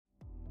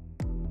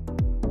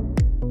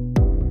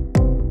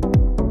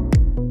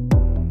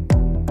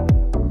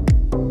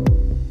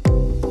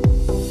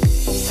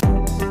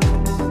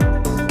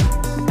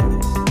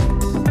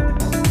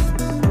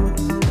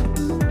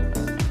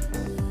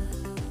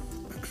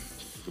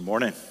Good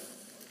morning.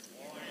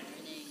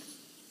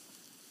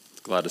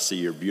 Glad to see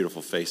your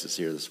beautiful faces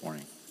here this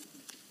morning.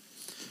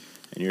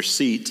 And your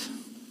seat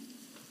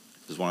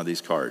is one of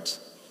these cards.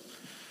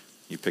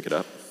 You pick it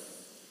up,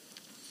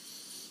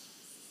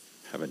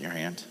 have it in your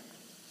hand. I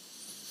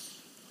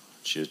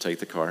want you to take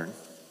the card. I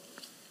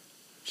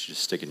want you to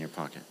stick it in your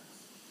pocket.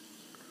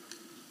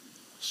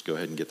 Just go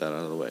ahead and get that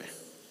out of the way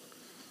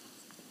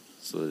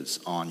so that it's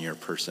on your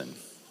person.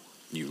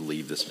 You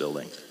leave this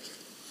building.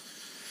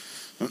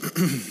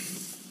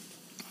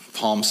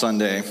 Palm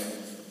Sunday.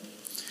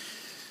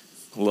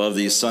 Love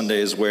these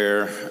Sundays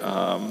where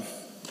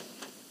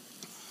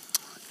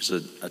there's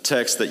a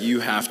text that you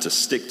have to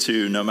stick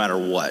to no matter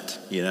what,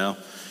 you know?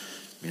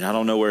 I mean, I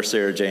don't know where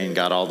Sarah Jane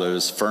got all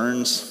those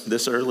ferns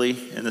this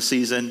early in the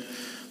season,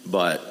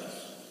 but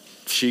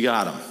she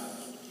got them.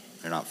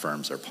 They're not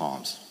ferns, they're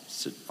palms.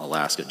 It's an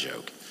Alaska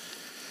joke.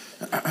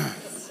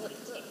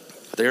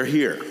 They're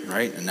here,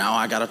 right? And now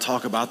I got to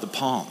talk about the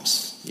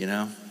palms, you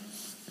know?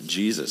 And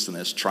Jesus and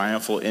this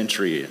triumphal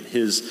entry and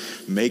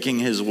his making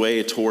his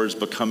way towards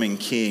becoming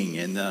king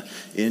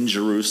in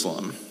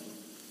Jerusalem.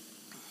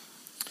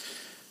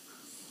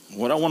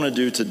 What I want to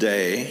do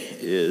today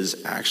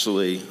is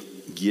actually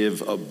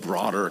give a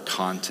broader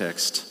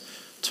context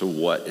to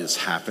what is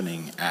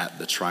happening at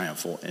the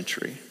triumphal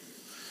entry.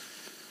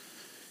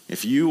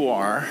 If you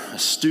are a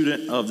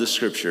student of the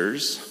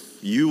scriptures,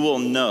 you will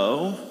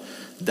know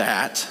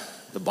that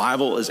the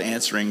Bible is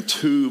answering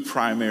two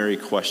primary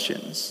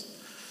questions.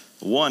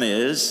 One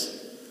is,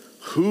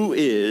 who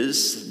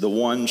is the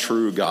one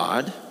true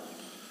God?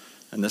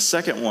 And the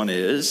second one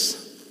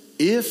is,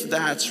 if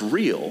that's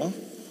real,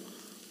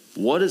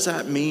 what does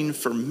that mean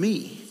for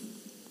me?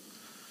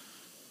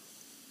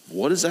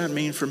 What does that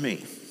mean for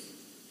me?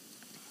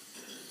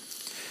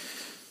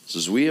 So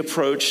as we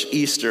approach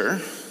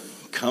Easter,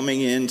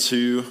 coming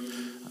into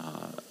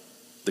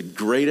the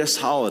greatest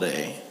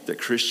holiday that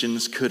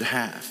Christians could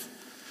have,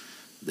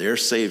 their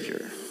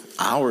Savior,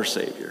 our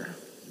Savior,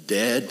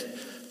 dead,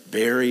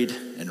 buried,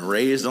 and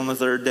raised on the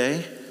third day.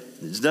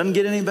 It doesn't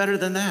get any better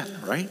than that,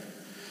 right?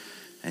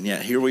 And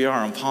yet here we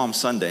are on Palm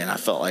Sunday, and I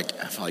felt like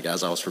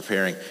as I was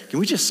preparing, can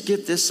we just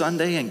skip this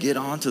Sunday and get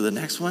on to the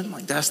next one?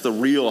 Like, that's the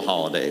real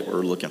holiday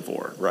we're looking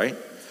for, right?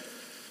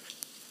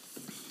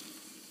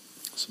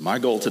 So my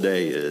goal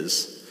today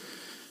is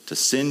to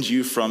send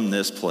you from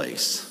this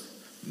place,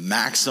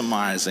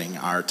 maximizing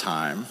our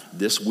time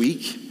this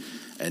week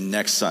and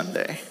next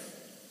Sunday.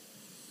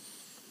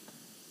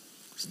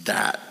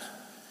 That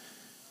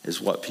is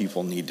what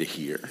people need to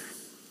hear,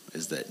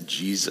 is that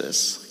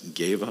Jesus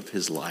gave up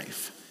his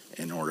life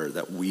in order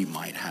that we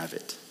might have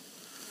it.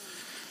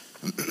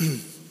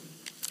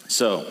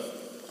 So,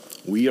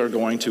 we are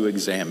going to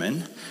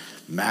examine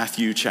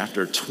Matthew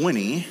chapter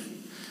 20,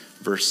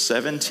 verse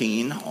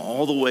 17,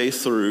 all the way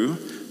through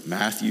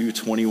Matthew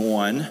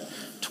 21,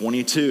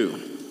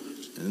 22.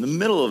 In the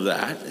middle of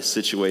that is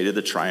situated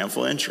the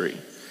triumphal entry.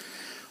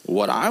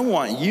 What I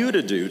want you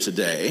to do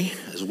today,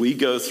 as we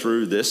go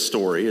through this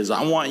story, is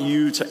I want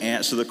you to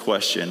answer the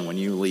question when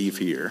you leave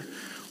here.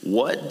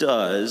 What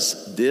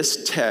does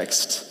this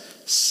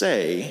text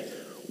say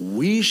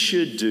we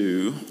should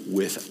do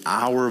with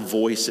our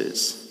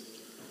voices?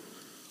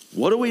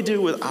 What do we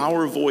do with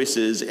our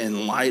voices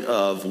in light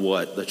of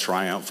what the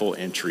triumphal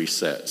entry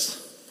says?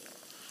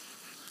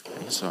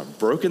 So I've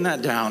broken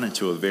that down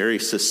into a very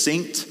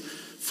succinct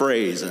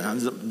phrase, and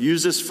I've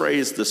used this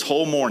phrase this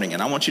whole morning,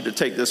 and I want you to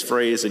take this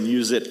phrase and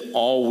use it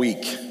all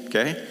week,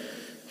 okay?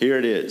 Here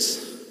it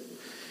is.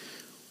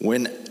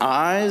 When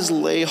eyes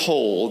lay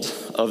hold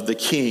of the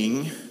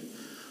King,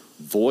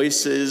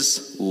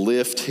 voices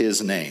lift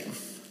his name.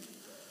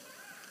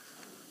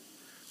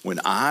 When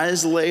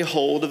eyes lay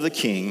hold of the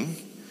King,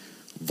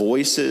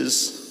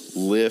 voices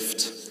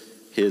lift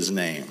his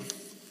name.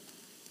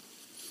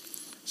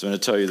 So I'm going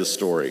to tell you the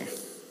story.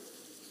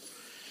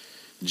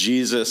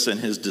 Jesus and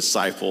his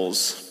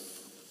disciples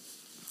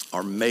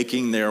are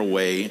making their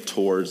way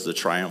towards the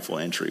triumphal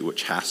entry,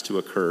 which has to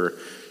occur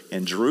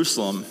in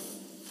Jerusalem.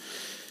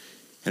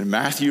 And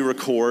Matthew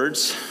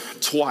records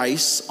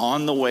twice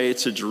on the way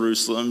to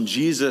Jerusalem,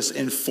 Jesus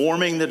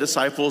informing the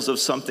disciples of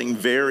something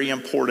very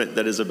important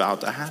that is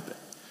about to happen.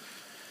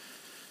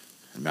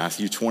 In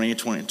Matthew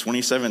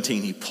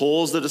 20:17, he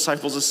pulls the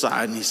disciples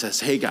aside and he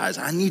says, hey guys,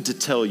 I need to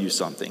tell you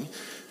something.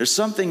 There's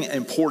something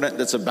important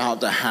that's about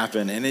to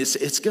happen, and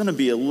it's going to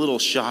be a little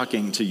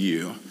shocking to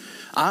you.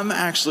 I'm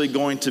actually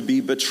going to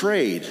be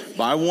betrayed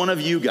by one of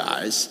you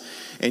guys,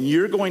 and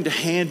you're going to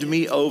hand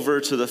me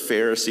over to the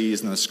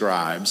Pharisees and the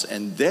scribes,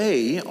 and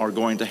they are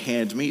going to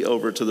hand me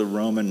over to the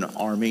Roman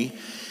army,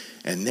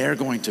 and they're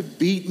going to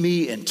beat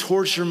me and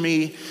torture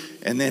me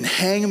and then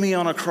hang me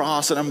on a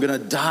cross, and I'm going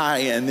to die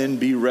and then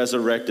be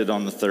resurrected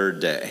on the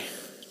third day.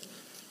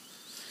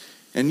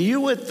 And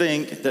you would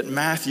think that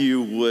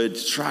Matthew would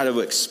try to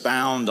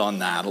expound on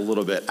that a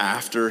little bit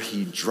after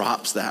he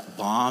drops that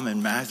bomb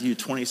in Matthew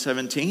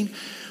 20:17.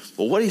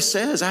 Well, what he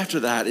says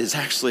after that is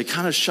actually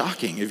kind of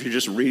shocking if you're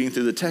just reading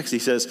through the text. He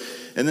says,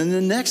 and then the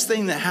next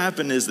thing that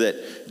happened is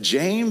that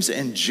James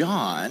and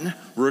John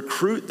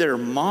recruit their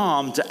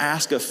mom to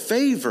ask a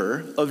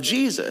favor of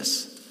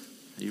Jesus.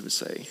 You would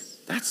say,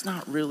 that's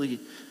not really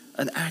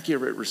an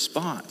accurate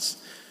response.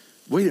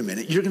 Wait a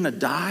minute, you're going to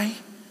die?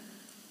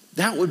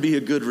 That would be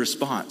a good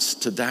response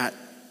to that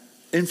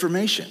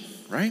information,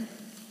 right?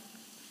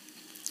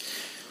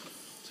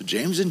 So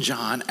James and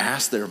John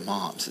ask their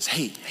mom, says,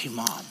 hey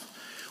mom,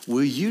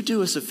 will you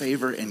do us a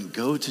favor and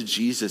go to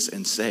Jesus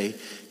and say,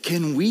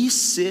 can we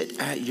sit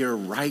at your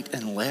right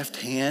and left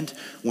hand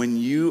when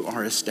you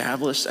are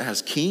established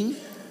as king?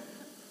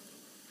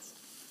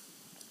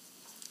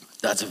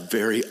 That's a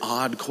very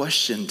odd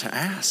question to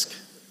ask.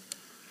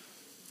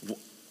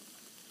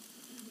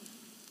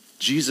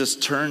 Jesus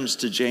turns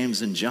to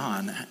James and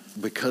John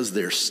because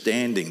they're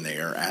standing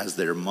there as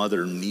their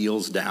mother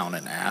kneels down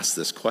and asks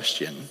this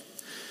question.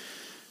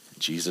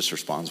 Jesus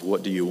responds,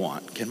 what do you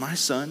want? Can my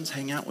sons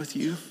hang out with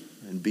you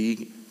and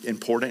be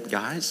important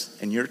guys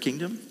in your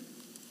kingdom?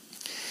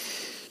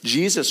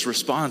 Jesus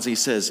responds, he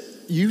says,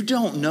 you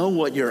don't know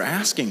what you're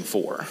asking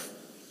for.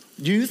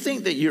 Do you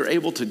think that you're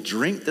able to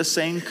drink the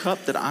same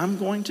cup that I'm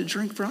going to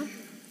drink from?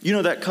 You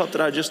know that cup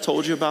that I just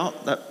told you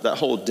about, that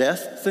whole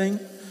death thing? And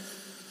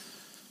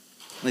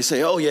they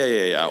say, oh,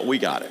 yeah, we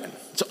got it.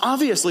 So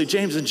obviously,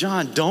 James and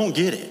John don't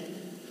get it.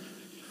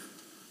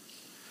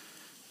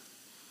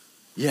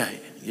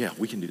 Yeah,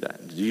 we can do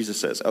that. Jesus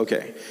says,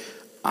 okay,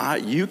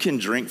 you can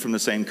drink from the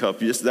same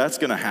cup. Yes, that's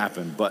going to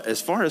happen. But as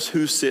far as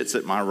who sits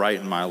at my right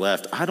and my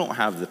left, I don't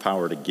have the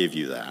power to give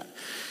you that.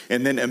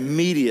 And then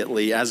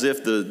immediately, as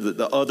if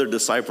the other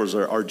disciples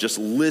are just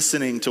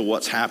listening to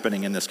what's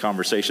happening in this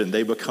conversation,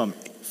 they become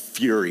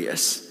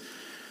furious.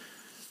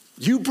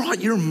 You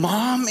brought your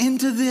mom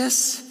into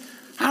this?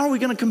 How are we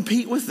going to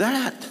compete with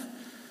that?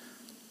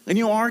 And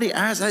you already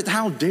asked,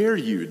 how dare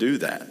you do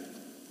that?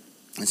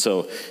 And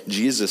so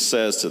Jesus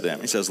says to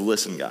them, he says,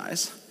 listen,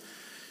 guys,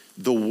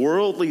 the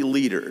worldly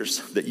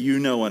leaders that you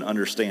know and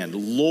understand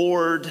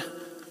lord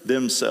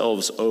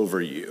themselves over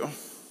you,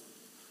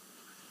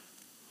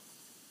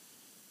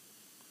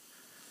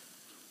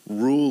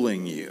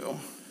 ruling you,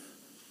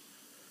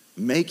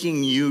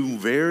 making you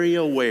very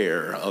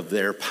aware of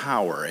their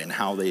power and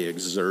how they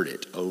exert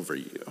it over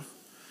you.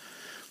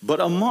 But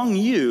among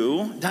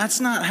you, that's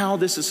not how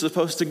this is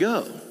supposed to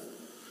go.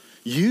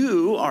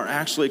 You are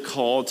actually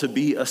called to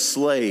be a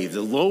slave.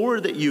 The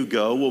lower that you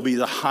go will be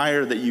the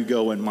higher that you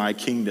go in my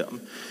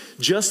kingdom.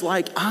 Just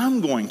like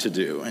I'm going to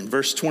do. In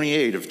verse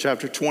 28 of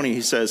chapter 20,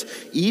 he says,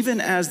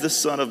 even as the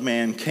Son of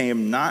Man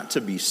came not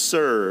to be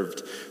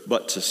served,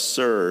 but to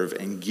serve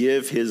and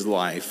give his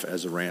life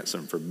as a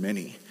ransom for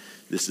many.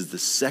 This is the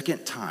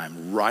second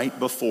time right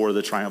before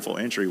the triumphal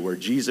entry where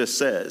Jesus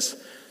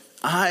says,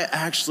 I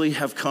actually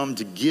have come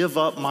to give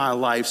up my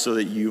life so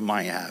that you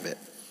might have it.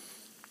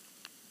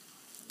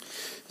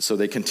 So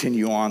they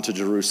continue on to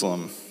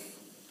Jerusalem.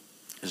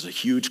 There's a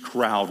huge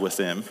crowd with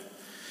them.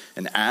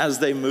 And as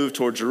they move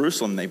toward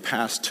Jerusalem, they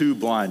pass two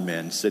blind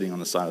men sitting on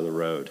the side of the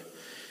road.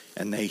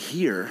 And they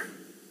hear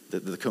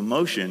that the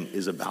commotion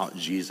is about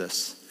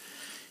Jesus.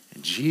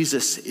 And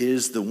Jesus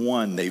is the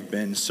one they've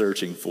been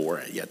searching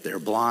for, yet they're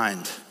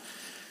blind.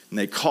 And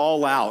they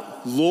call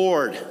out,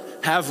 Lord,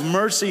 have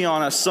mercy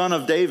on us, Son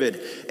of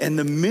David. And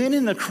the men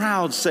in the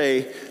crowd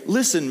say,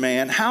 listen,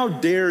 man, how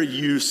dare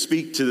you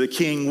speak to the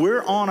king?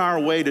 We're on our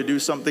way to do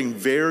something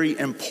very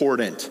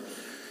important.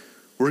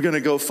 We're going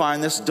to go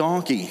find this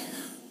donkey.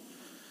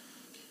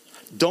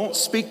 Don't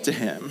speak to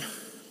him.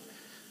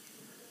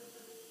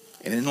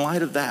 And in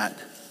light of that,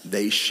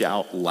 they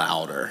shout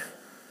louder,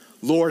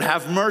 Lord,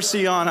 have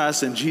mercy on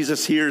us. And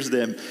Jesus hears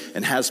them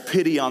and has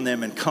pity on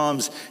them and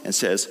comes and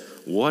says,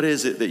 what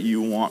is it that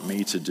you want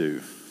me to do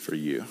for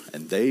you?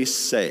 And they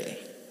say,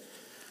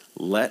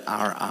 let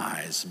our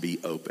eyes be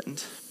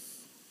opened.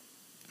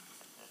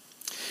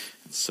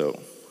 And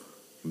so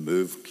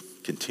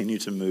continue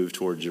to move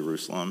toward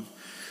Jerusalem.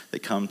 They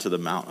come to the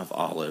Mount of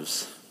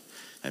Olives,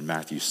 and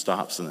Matthew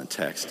stops in the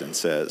text and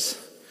says,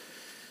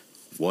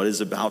 what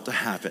is about to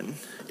happen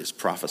is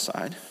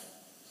prophesied.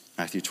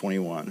 Matthew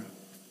 21,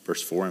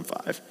 verse 4 and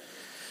 5.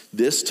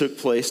 This took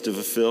place to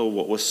fulfill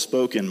what was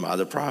spoken by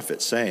the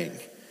prophet, saying,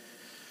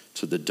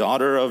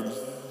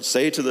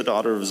 say to the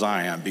daughter of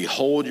Zion,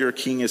 behold, your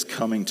king is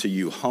coming to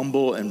you,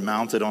 humble and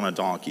mounted on a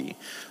donkey,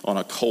 on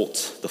a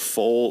colt, the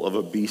foal of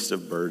a beast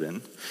of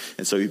burden.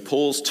 And so he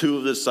pulls two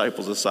of the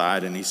disciples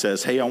aside and he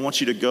says, hey, I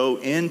want you to go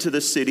into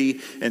the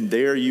city, and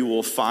there you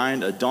will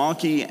find a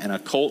donkey and a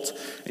colt,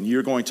 and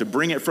you're going to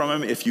bring it from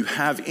him. If you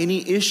have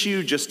any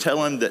issue, just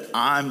tell him that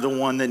I'm the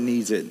one that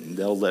needs it, and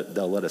they'll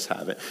let us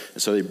have it.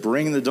 And so they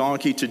bring the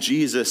donkey to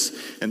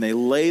Jesus, and they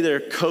lay their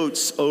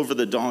coats over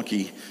the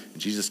donkey.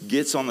 Jesus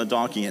gets on the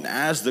donkey, and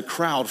as the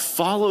crowd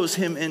follows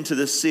him into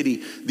the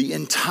city, the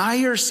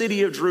entire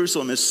city of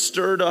Jerusalem is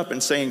stirred up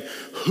and saying,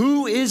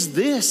 who is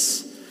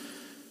this?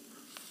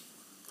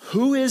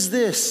 Who is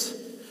this?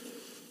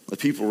 The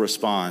people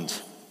respond,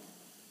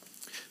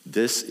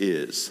 this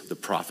is the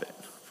prophet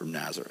from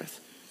Nazareth.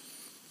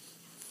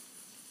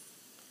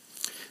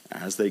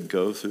 as they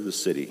go through the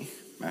city,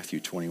 Matthew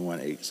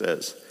 21:8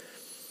 says,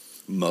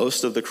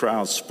 most of the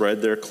crowd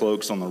spread their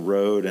cloaks on the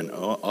road, and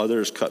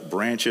others cut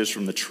branches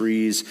from the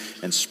trees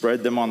and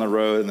spread them on the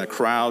road. And the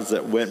crowds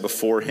that went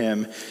before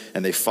him,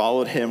 and they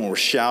followed him, were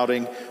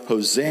shouting,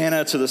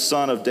 Hosanna to the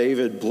Son of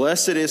David.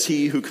 Blessed is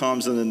he who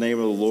comes in the name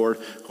of the Lord.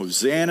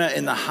 Hosanna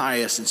in the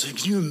highest. And so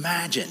can you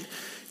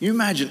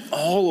imagine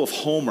all of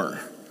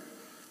Homer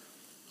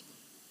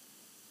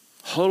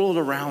huddled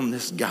around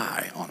this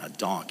guy on a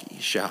donkey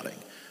shouting,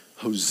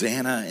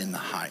 Hosanna in the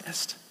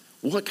highest.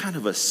 What kind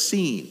of a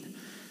scene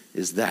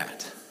is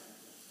that?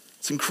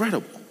 It's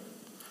incredible.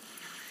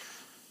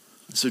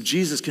 So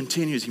Jesus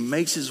continues. He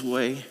makes his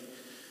way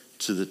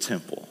to the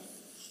temple,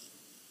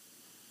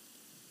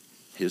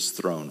 his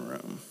throne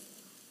room.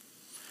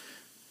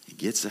 He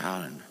gets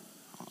out and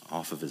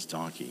off of his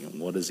donkey, and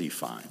what does he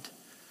find?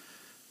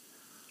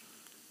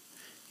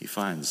 He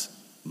finds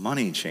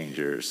money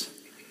changers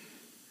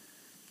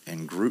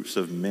and groups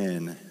of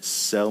men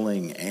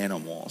selling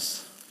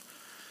animals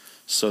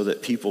so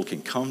that people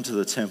can come to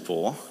the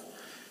temple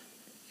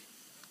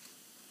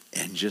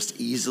and just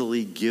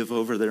easily give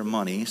over their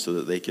money so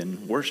that they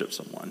can worship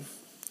someone.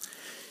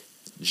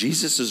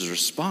 Jesus'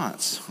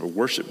 response, or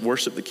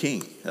worship the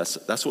king.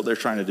 That's what they're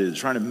trying to do. They're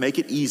trying to make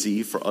it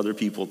easy for other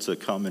people to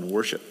come and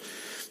worship.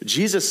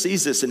 Jesus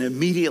sees this and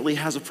immediately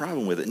has a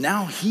problem with it.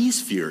 Now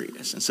he's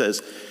furious and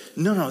says,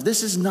 no,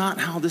 this is not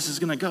how this is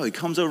going to go. He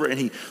comes over and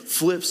he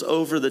flips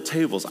over the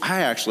tables.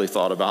 I actually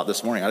thought about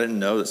this morning. I didn't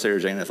know that Sarah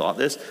Jane had thought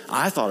this.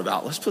 I thought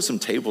about, let's put some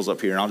tables up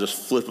here and I'll just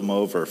flip them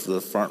over for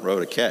the front row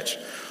to catch.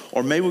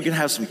 Or maybe we can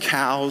have some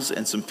cows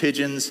and some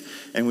pigeons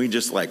and we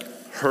just like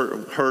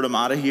herd them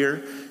out of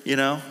here, you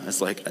know?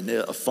 It's like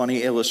a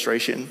funny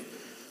illustration.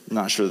 I'm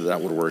not sure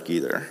that would work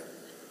either.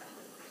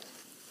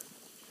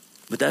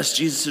 But that's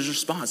Jesus'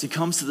 response. He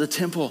comes to the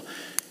temple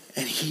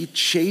and he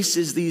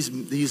chases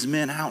these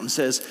men out and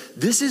says,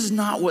 this is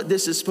not what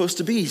this is supposed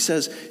to be. He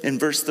says in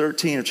verse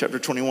 13 of chapter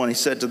 21, he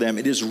said to them,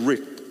 it is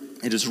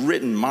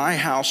written, my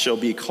house shall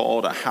be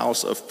called a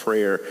house of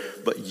prayer,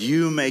 but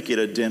you make it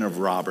a den of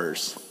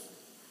robbers.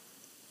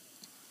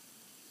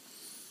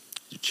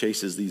 He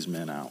chases these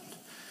men out,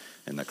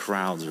 and the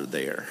crowds are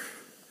there.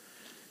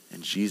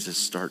 And Jesus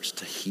starts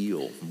to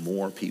heal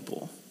more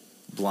people.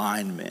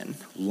 Blind men,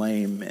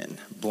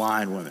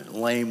 blind women,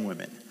 lame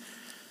women.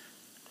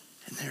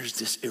 And there's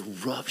this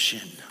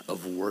eruption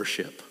of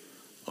worship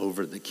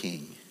over the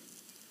king.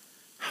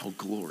 How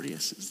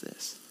glorious is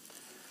this?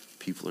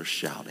 People are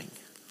shouting,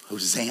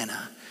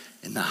 Hosanna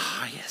in the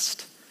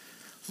highest.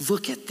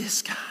 Look at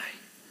this guy.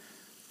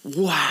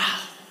 Wow.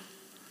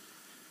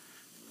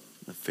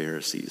 The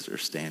Pharisees are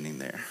standing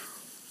there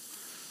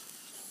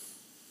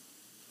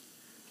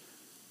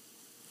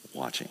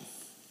watching.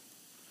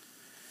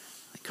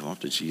 They come up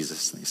to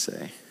Jesus and they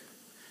say,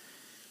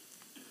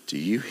 do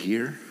you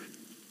hear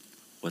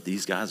what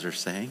these guys are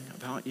saying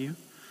about you?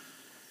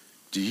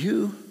 Do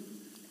you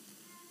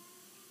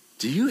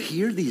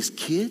hear these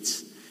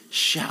kids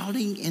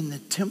shouting in the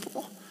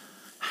temple?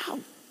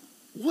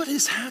 What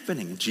is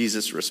happening?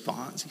 Jesus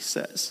responds. He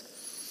says,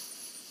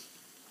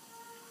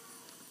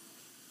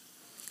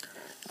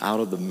 out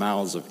of the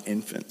mouths of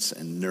infants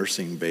and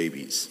nursing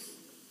babies,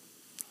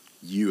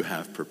 you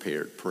have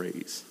prepared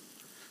praise.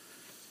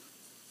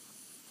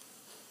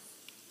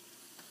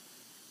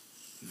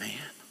 Man,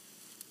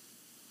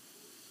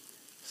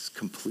 it's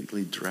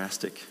completely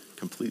drastic,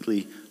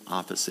 completely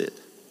opposite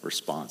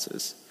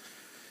responses.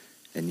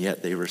 And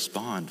yet they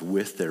respond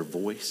with their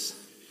voice.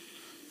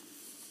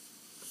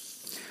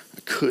 I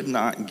could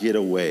not get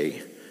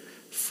away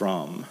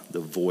from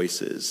the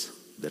voices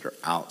that are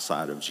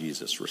outside of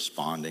Jesus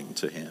responding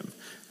to him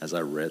as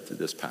I read through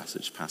this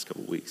passage the past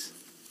couple of weeks.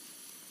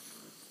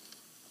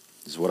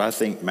 This is what I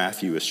think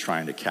Matthew is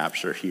trying to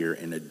capture here,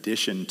 in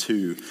addition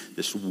to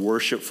this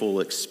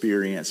worshipful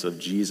experience of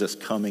Jesus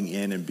coming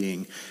in and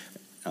being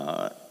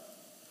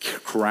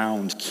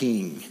crowned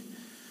king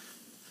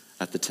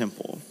at the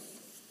temple.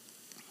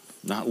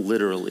 Not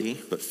literally,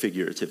 but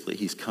figuratively.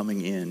 He's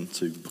coming in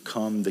to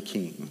become the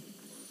king.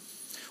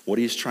 What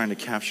he's trying to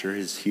capture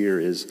here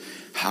is,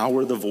 how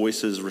are the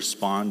voices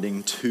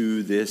responding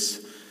to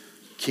this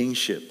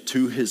kingship,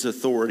 to his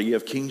authority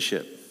of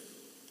kingship?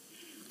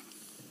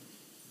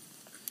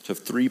 So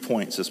 3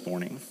 points this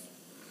morning.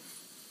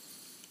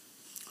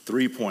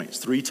 3 points,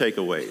 3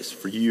 takeaways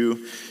for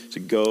you to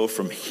go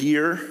from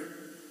here.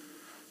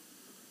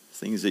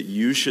 Things that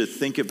you should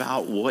think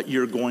about what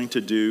you're going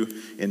to do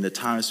in the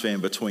time span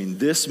between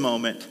this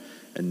moment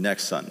and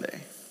next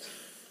Sunday.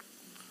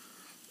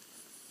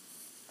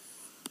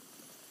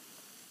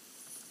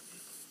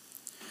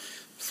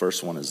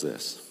 First one is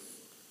this.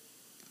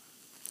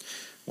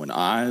 When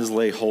eyes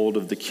lay hold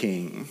of the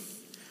king,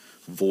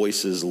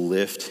 voices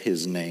lift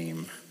his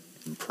name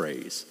in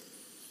praise.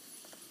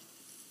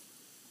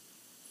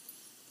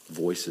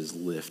 Voices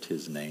lift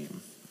his name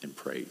in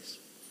praise.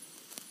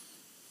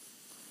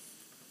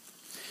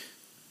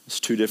 It's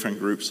 2 different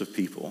groups of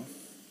people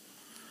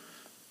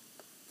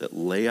that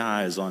lay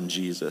eyes on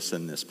Jesus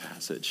in this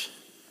passage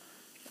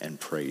and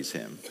praise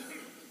him.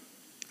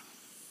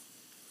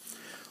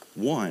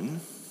 1,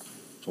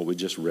 what we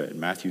just read,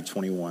 Matthew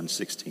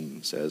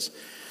 21:16 says,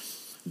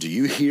 "Do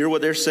you hear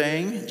what they're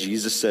saying?"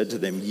 Jesus said to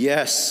them,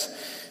 "Yes.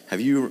 Have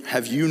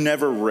you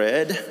never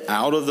read,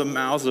 out of the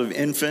mouths of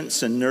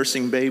infants and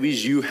nursing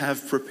babies, you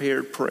have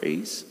prepared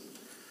praise?"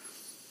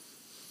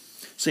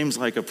 Seems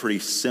like a pretty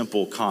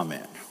simple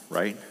comment,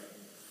 right?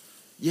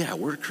 Yeah,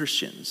 we're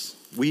Christians.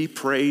 We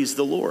praise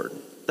the Lord.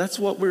 That's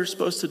what we're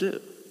supposed to do.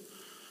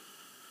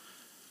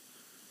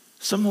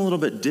 Something a little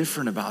bit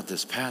different about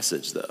this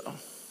passage, though.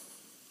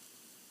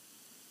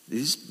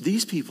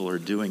 These people are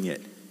doing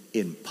it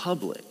in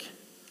public.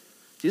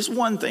 It's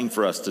one thing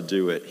for us to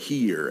do it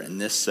here in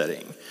this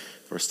setting,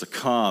 for us to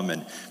come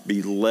and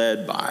be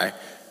led by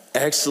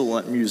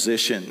excellent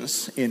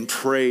musicians in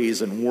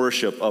praise and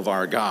worship of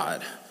our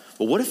God.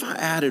 But what if I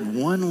added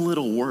one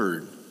little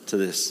word to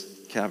this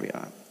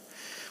caveat?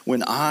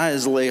 When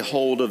eyes lay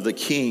hold of the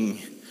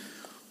King,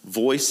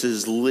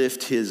 voices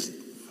lift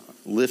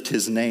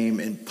his name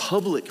in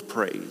public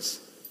praise.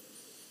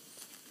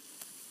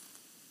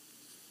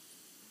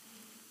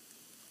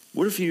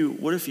 What if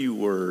you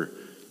were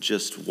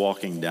just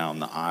walking down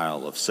the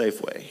aisle of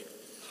Safeway,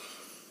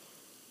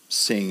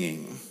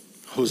 singing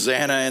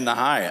 "Hosanna in the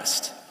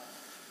highest"?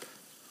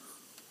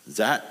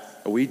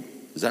 Are we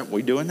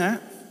doing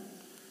that?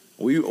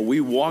 Are we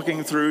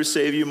walking through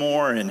Save You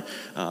More and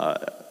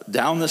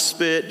down the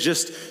spit,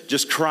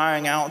 just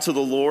crying out to the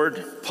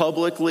Lord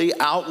publicly,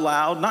 out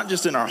loud, not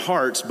just in our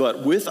hearts,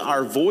 but with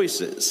our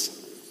voices?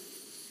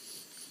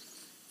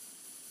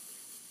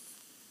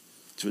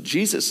 So what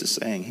Jesus is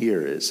saying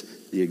here is,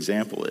 the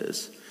example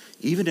is,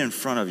 even in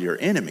front of your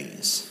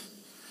enemies,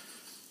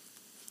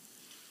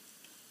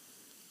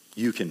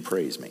 you can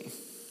praise me.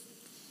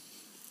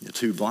 The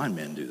 2 blind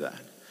men do that.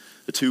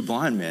 The 2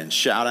 blind men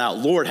shout out,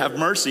 "Lord, have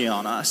mercy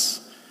on us."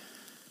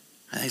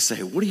 And they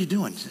say, "What are you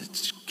doing?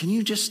 Can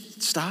you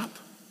just stop?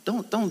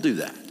 Don't do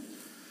that."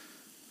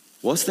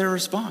 What's their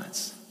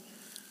response?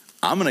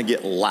 "I'm going to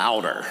get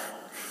louder."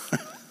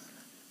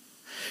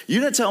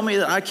 You're going to tell me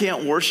that I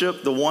can't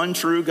worship the one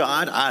true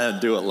God? I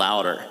do it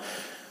louder.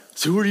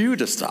 So who are you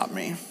to stop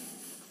me?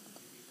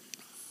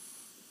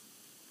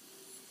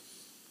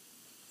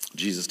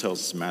 Jesus tells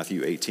us in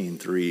Matthew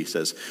 18:3, he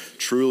says,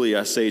 "Truly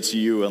I say to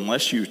you,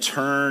 unless you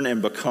turn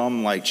and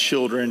become like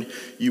children,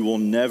 you will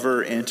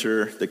never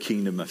enter the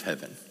kingdom of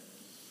heaven."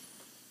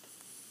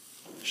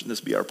 Shouldn't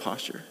this be our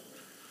posture?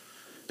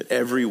 That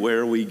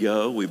everywhere we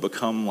go, we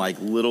become like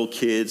little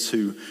kids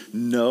who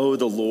know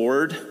the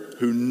Lord,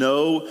 who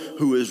know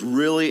who is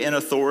really in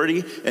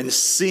authority, and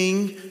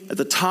sing at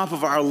the top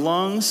of our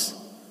lungs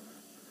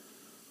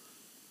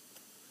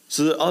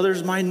so that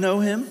others might know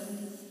him.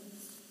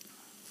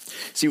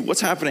 See,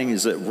 what's happening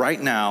is that right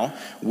now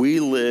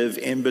we live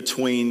in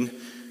between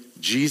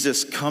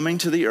Jesus coming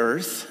to the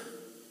earth,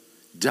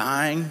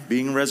 dying,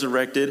 being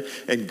resurrected,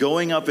 and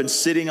going up and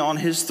sitting on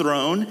his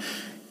throne,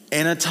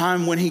 and a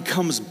time when he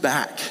comes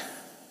back.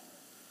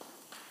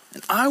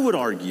 And I would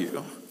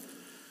argue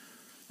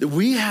that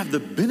we have the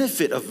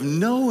benefit of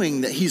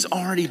knowing that he's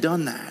already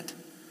done that,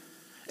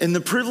 and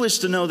the privilege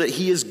to know that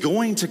he is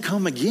going to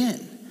come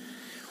again.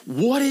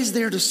 What is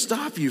there to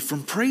stop you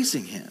from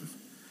praising him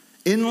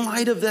in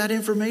light of that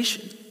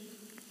information?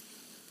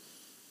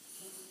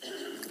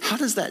 How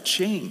does that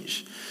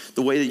change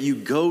the way that you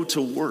go to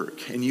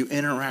work and you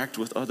interact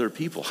with other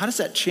people? How does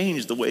that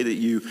change the way that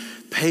you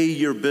pay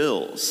your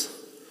bills?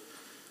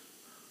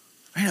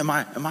 Right? Am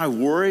I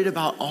worried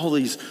about all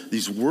these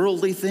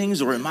worldly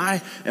things, or am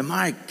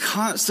I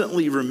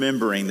constantly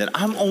remembering that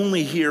I'm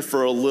only here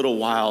for a little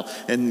while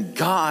and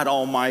God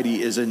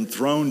Almighty is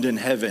enthroned in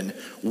heaven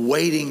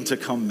waiting to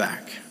come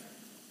back?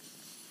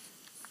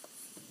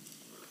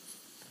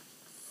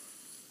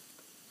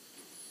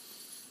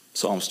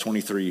 Psalms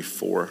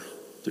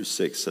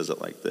 23:4-6 says it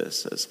like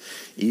this. It says,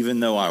 "Even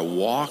though I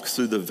walk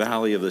through the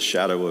valley of the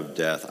shadow of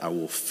death, I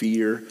will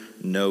fear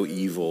no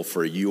evil,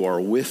 for you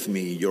are with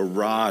me. Your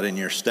rod and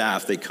your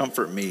staff, they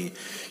comfort me.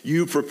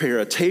 You prepare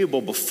a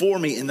table before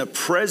me in the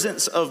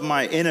presence of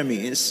my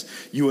enemies.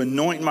 You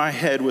anoint my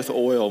head with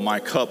oil, my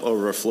cup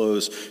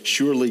overflows.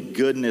 Surely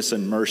goodness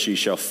and mercy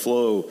shall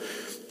follow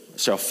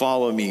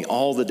me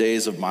all the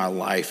days of my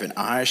life, and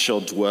I shall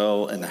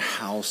dwell in the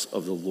house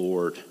of the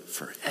Lord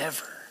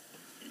forever."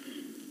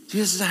 See,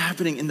 this is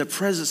happening in the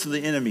presence of the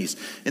enemies,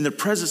 in the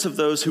presence of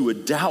those who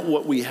would doubt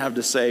what we have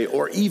to say,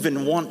 or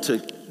even want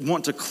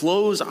to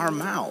close our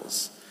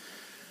mouths.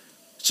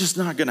 It's just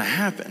not going to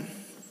happen.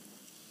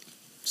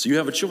 So you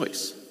have a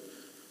choice.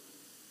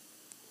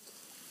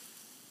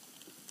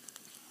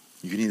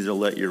 You can either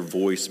let your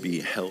voice be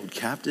held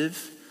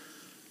captive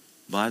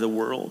by the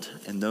world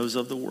and those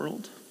of the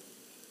world,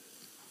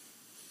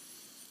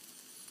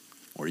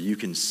 or you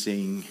can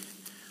sing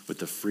with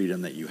the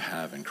freedom that you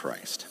have in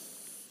Christ.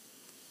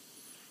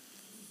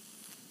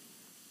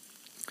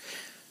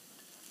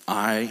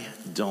 I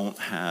don't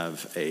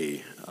have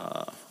a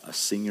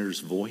singer's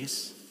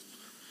voice.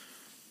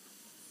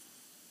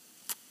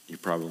 You're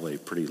probably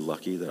pretty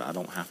lucky that I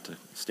don't have to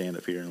stand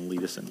up here and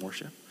lead us in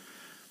worship.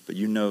 But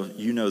you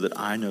know that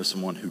I know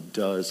someone who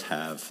does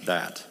have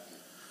that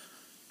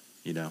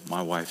You know,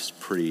 my wife's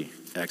pretty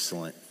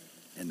excellent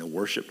in the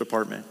worship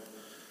department.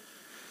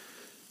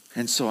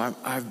 And so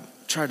I've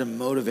tried to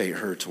motivate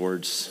her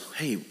towards,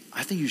 hey,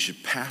 I think you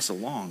should pass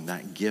along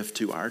that gift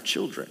to our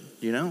children.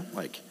 You know,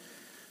 like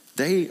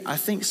I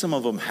think some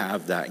of them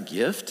have that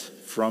gift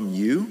from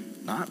you,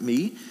 not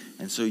me.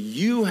 And so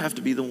you have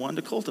to be the one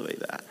to cultivate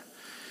that.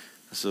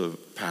 So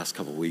past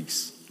couple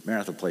weeks,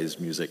 Maratha plays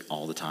music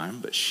all the time,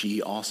 but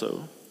she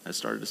also has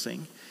started to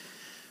sing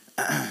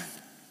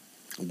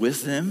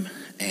with them.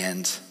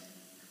 And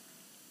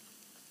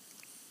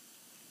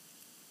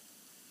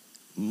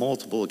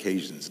multiple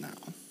occasions now,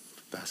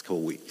 past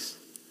couple weeks,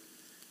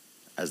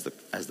 as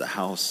the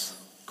house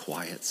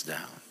quiets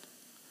down,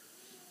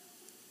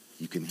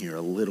 you can hear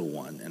a little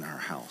one in our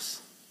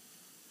house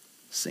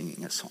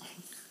singing a song.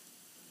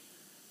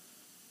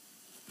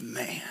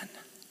 Man,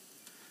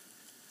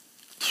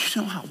 do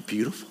you know how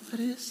beautiful that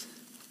is?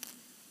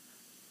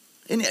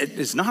 And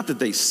it's not that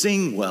they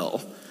sing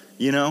well,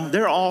 you know,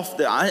 they're off,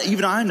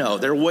 even I know,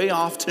 they're way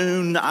off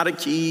tune, out of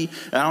key.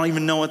 I don't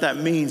even know what that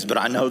means, but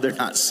I know they're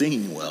not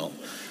singing well.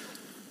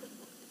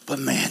 But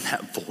man,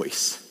 that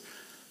voice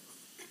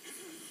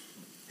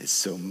is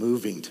so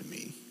moving to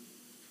me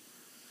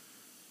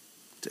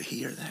to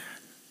hear that.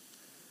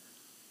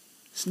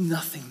 There's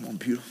nothing more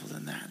beautiful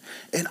than that.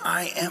 And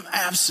I am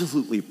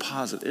absolutely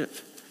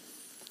positive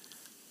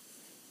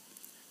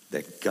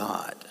that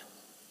God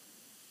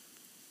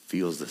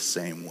feels the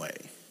same way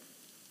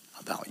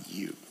about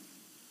you.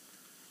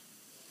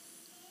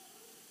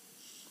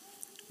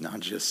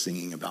 Not just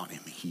singing about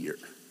him here,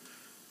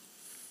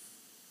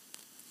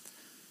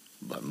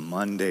 but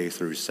Monday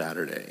through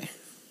Saturday,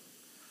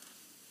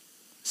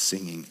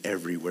 singing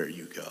everywhere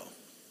you go.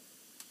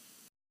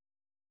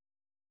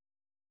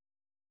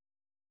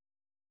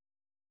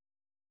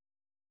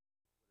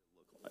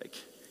 Like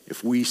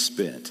if we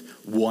spent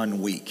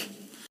 1 week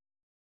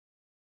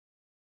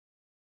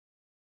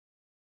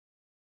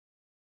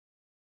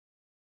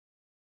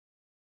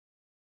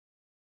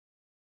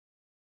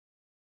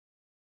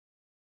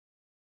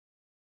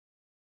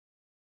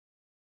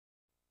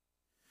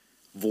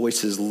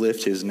voices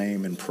lift his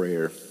name in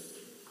prayer.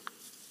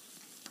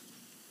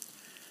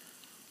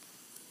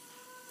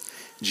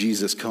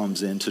 Jesus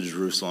comes into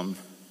Jerusalem.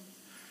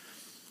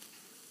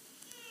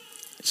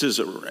 It says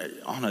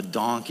on a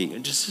donkey,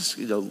 just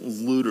a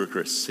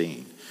ludicrous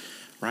scene,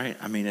 right?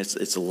 I mean,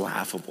 it's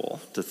laughable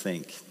to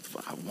think,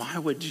 why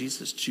would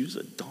Jesus choose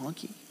a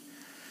donkey?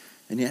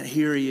 And yet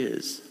here he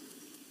is,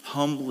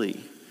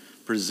 humbly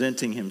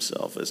presenting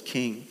himself as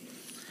king.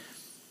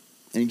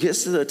 And he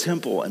gets to the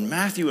temple, and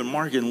Matthew and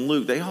Mark and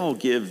Luke, they all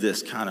give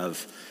this kind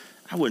of,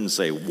 I wouldn't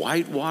say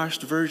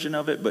whitewashed version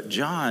of it, but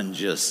John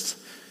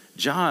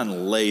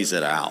lays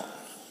it out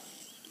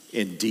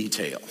in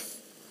detail.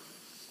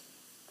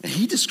 And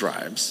he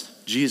describes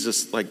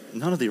Jesus like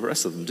none of the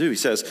rest of them do. He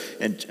says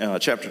in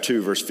chapter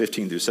 2, verse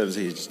 15 through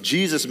 17,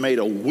 Jesus made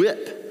a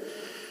whip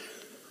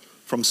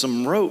from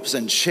some ropes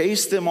and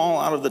chased them all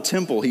out of the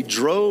temple. He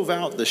drove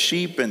out the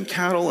sheep and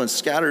cattle and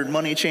scattered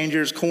money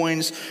changers'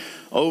 coins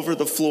over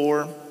the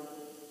floor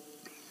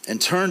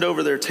and turned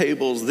over their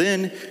tables.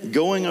 Then,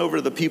 going over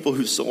to the people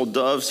who sold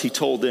doves, he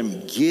told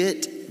them,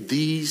 "Get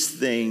these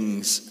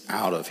things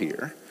out of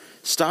here.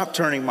 Stop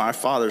turning my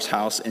Father's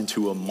house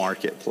into a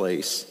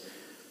marketplace."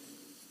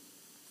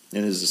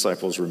 And his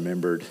disciples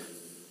remembered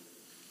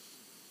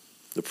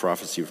the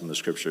prophecy from the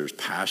scriptures,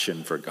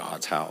 "Passion for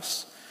God's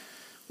house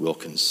will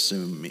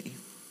consume me."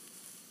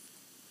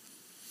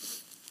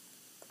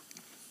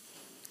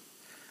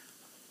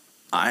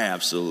 I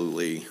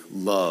absolutely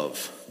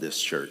love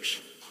this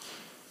church.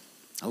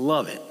 I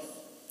love it.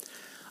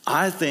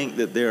 I think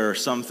that there are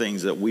some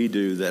things that we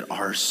do that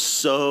are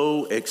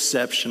so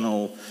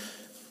exceptional,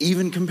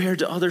 even compared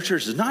to other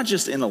churches, not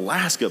just in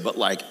Alaska, but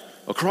like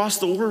across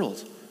the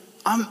world.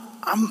 I'm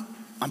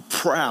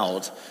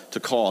proud to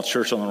call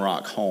Church on the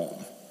Rock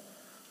home,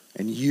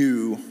 and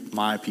you,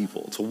 my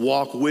people, to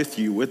walk with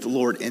you, with the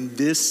Lord in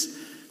this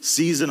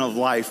season of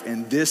life,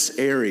 in this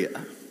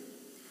area.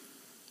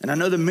 And I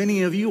know that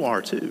many of you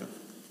are too.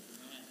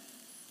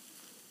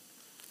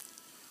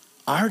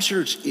 Our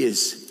church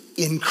is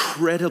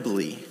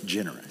incredibly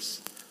generous.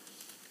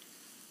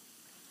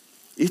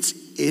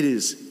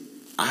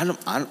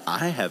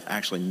 I have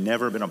actually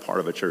never been a part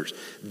of a church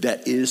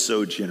that is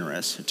so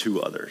generous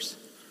to others.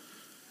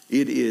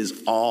 It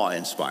is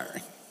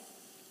awe-inspiring.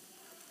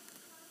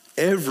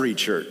 Every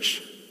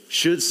church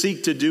should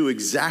seek to do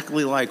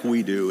exactly like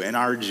we do in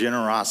our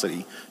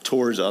generosity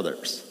towards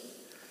others.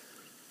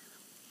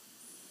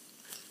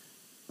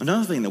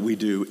 Another thing that we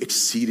do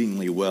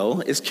exceedingly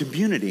well is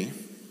community.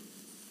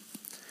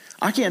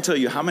 I can't tell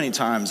you how many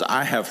times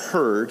I have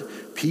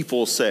heard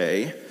people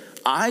say,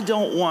 "I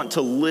don't want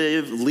to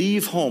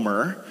leave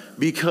Homer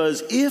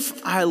because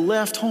if I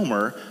left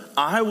Homer,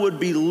 I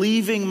would be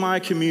leaving my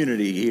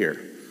community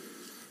here."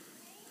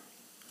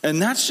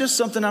 And that's just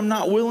something I'm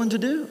not willing to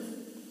do.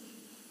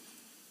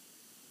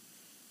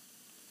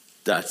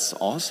 That's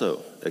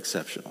also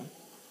exceptional.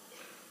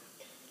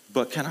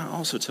 But can I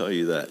also tell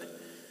you that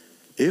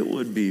it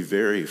would be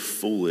very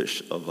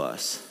foolish of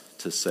us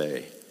to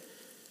say,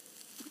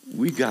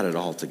 we got it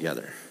all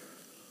together.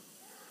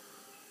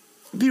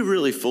 It'd be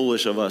really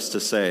foolish of us to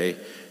say,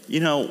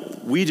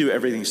 we do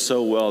everything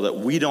so well that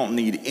we don't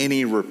need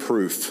any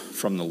reproof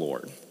from the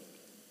Lord.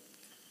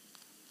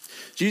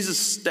 Jesus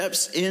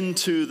steps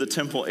into the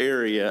temple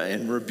area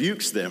and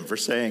rebukes them for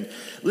saying,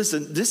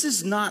 listen, this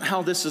is not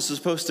how this is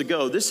supposed to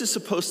go. This is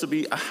supposed to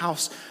be a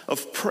house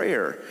of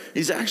prayer.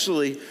 He's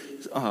actually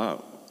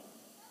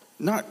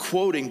not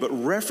quoting, but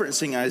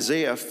referencing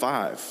Isaiah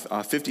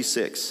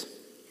 56.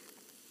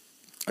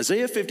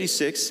 Isaiah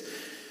 56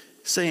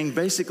 saying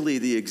basically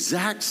the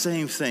exact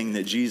same thing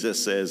that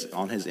Jesus says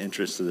on his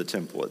entrance to the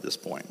temple at this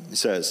point. He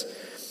says,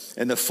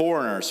 and the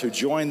foreigners who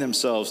join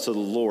themselves to the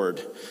Lord,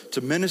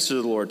 to minister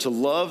to the Lord, to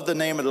love the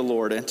name of the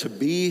Lord, and to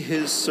be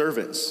his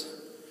servants.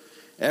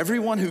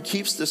 Everyone who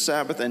keeps the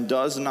Sabbath and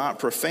does not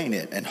profane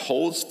it, and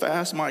holds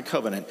fast my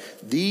covenant,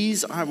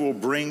 these I will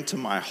bring to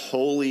my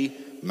holy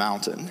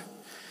mountain,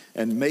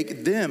 and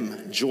make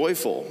them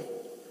joyful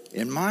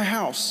in my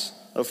house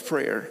of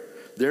prayer.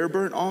 Their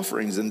burnt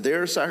offerings and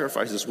their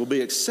sacrifices will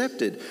be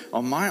accepted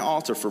on my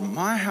altar, for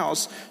my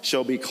house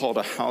shall be called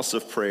a house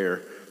of prayer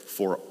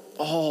for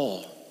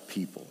all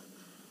people.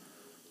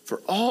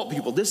 For all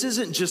people. This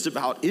isn't just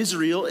about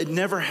Israel. It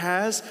never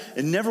has.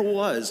 It never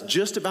was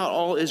just about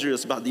all Israel.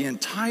 It's about the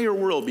entire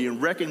world being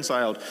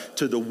reconciled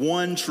to the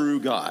one true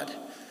God.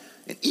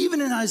 And even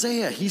in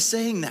Isaiah, he's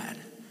saying that.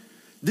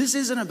 This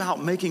isn't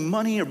about making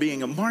money or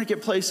being a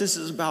marketplace. This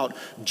is about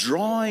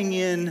drawing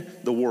in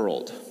the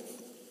world.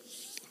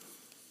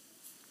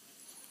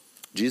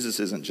 Jesus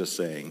isn't just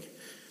saying,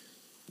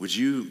 would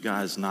you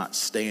guys not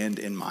stand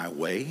in my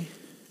way?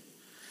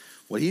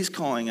 What he's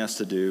calling us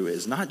to do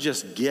is not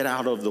just get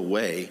out of the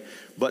way,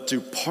 but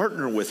to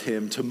partner with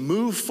him to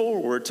move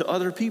forward to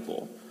other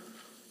people.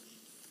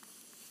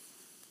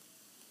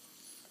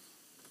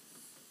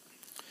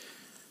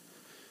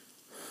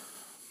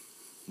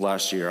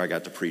 Last year, I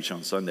got to preach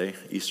on Sunday,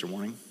 Easter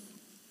morning.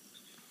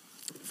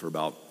 For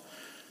about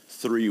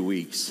 3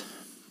 weeks,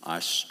 I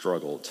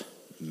struggled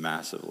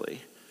massively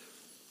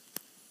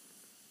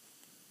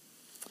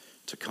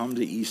to come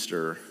to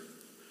Easter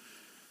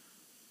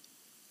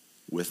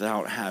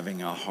without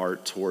having a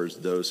heart towards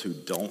those who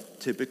don't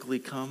typically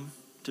come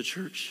to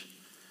church,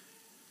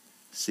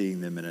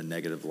 seeing them in a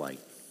negative light.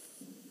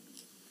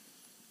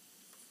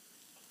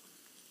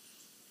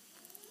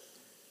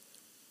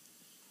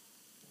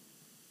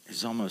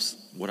 It's almost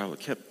what I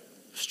kept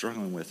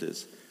struggling with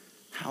is,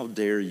 how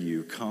dare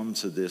you come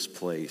to this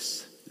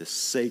place, this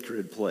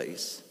sacred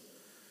place,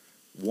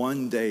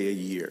 one day a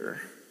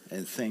year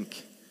and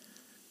think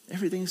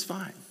everything's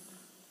fine.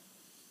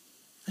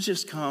 Let's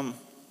just come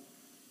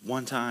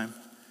one time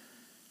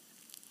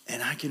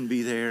and I can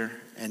be there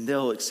and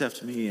they'll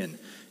accept me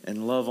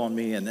and love on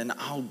me, and then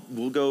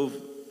we'll go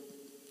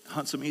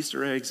hunt some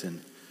Easter eggs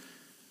and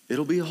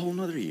it'll be a whole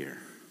nother year.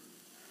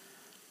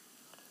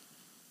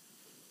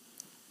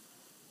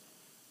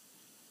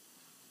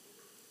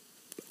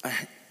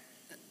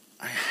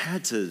 I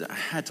had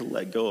to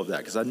let go of that,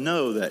 because I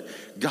know that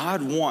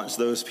God wants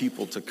those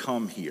people to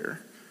come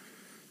here.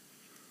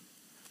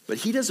 But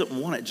he doesn't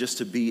want it just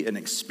to be an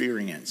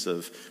experience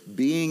of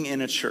being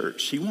in a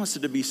church. He wants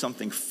it to be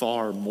something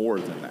far more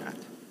than that.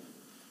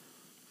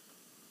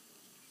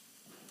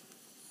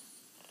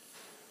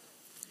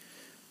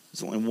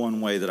 There's only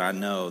one way that I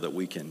know that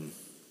we can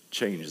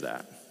change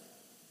that.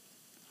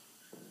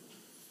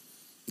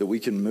 That we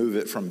can move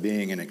it from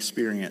being an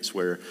experience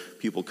where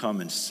people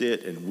come and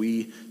sit and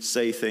we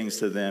say things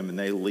to them and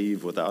they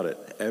leave without it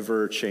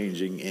ever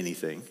changing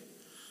anything.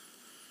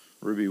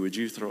 Ruby, would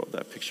you throw up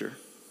that picture?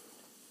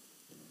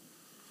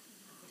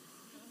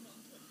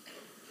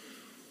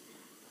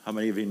 How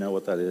many of you know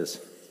what that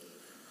is?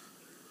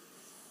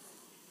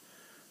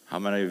 How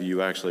many of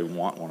you actually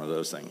want one of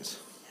those things?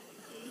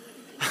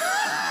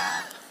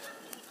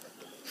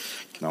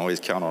 Can always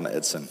count on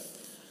Edson.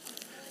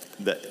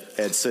 The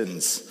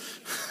Edsons.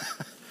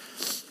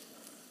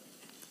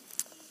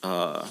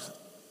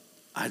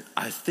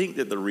 I think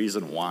that the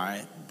reason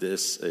why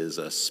this is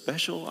a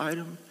special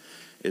item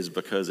is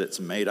because it's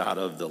made out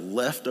of the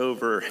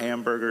leftover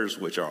hamburgers,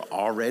 which are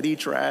already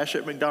trash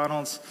at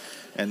McDonald's,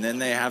 and then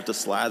they have to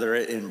slather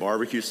it in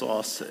barbecue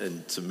sauce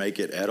and to make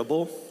it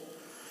edible.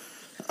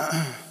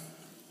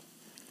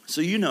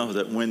 So you know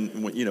that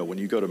when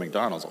you go to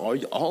McDonald's,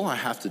 all I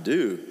have to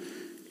do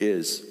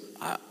is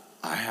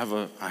I have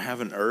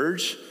an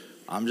urge.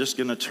 I'm just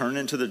going to turn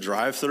into the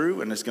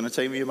drive-thru, and it's going to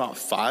take me about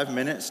 5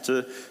 minutes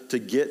to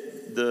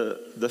get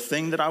the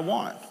thing that I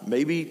want.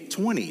 Maybe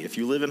 20 if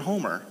you live in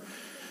Homer.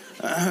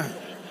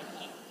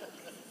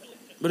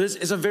 But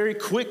it's a very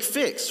quick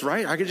fix,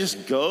 right? I could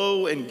just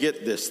go and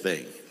get this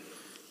thing.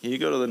 Can you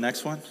go to the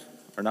next one?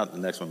 Or not the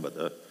next one,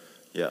 but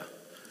yeah.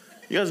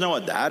 You guys know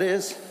what that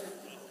is?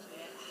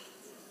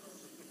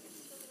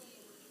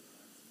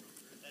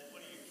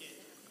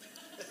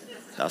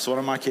 That's one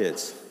of my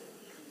kids.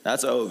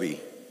 That's Obi.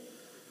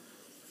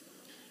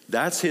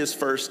 That's his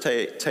first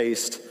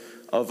taste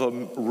of a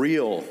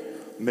real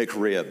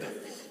McRib.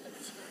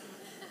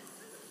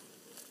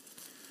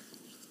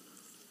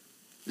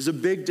 There's a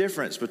big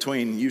difference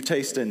between you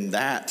tasting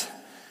that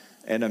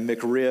and a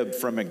McRib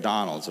from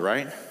McDonald's,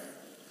 right?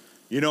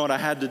 You know what I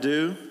had to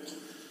do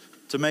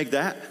to make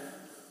that?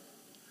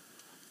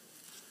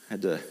 I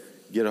had to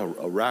get a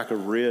rack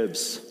of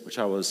ribs, which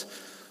I was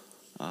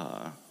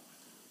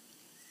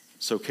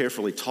so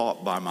carefully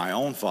taught by my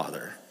own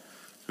father,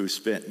 who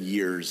spent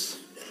years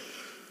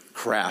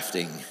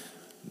crafting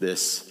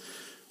this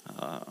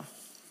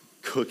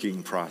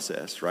cooking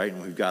process, right?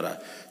 And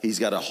he's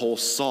got a whole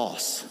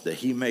sauce that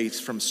he makes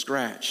from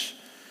scratch.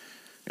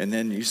 And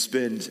then you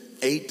spend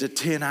 8 to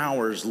 10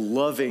 hours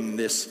loving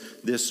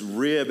this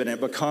rib, and it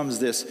becomes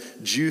this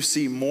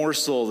juicy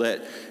morsel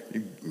that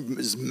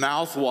is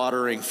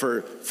mouth-watering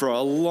for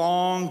a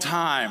long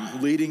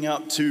time leading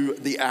up to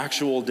the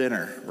actual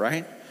dinner,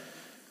 right?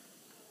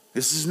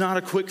 This is not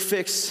a quick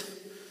fix.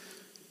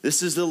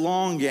 This is the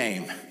long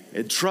game.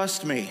 And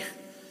trust me,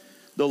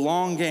 the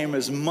long game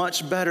is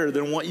much better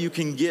than what you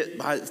can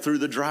get through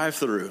the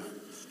drive-thru.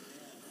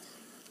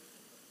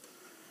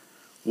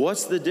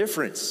 What's the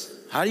difference?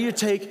 How do you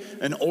take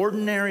an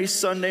ordinary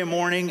Sunday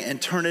morning and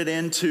turn it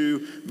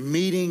into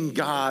meeting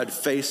God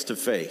face to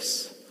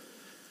face?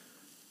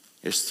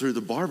 It's through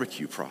the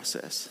barbecue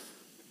process.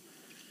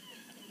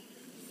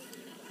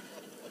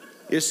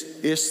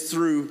 It's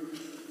through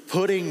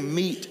putting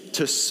meat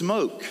to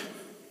smoke.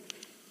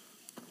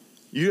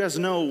 You guys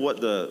know what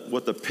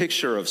the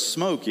picture of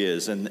smoke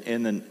is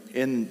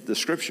in the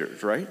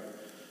scriptures, right?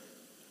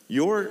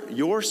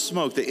 Your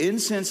smoke, the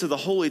incense of the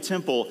holy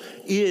temple,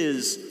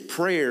 is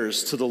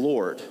prayers to the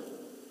Lord.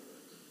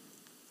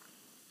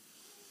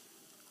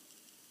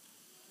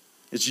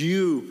 It's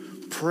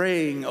you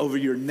praying over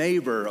your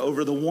neighbor,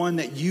 over the one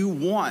that you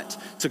want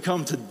to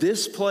come to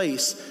this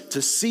place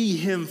to see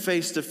him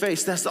face to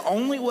face. That's the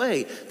only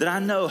way that I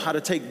know how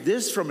to take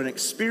this from an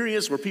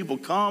experience where people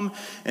come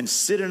and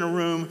sit in a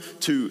room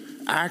to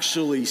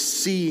actually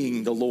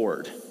seeing the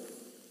Lord,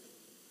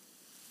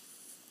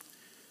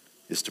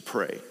 is to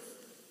pray.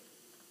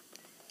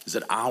 Is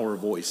that our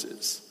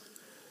voices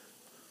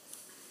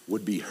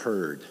would be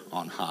heard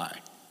on high.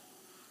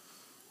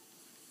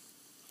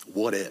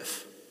 What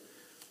if?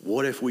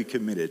 What if we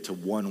committed to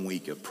 1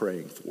 week of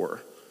praying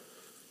for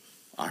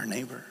our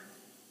neighbor,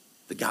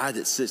 the guy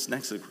that sits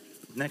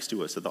next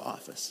to us at the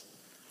office?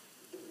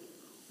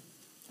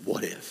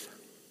 What if?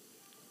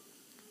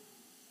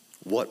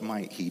 What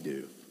might he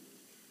do?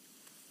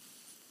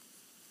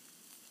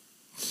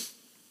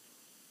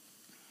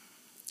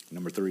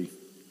 Number 3.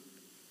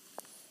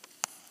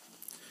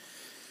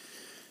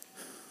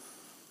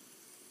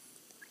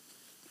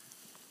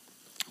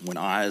 When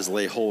eyes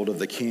lay hold of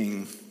the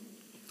king,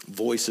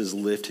 voices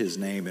lift his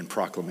name in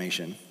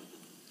proclamation.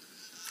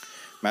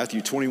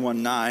 Matthew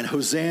 21:9,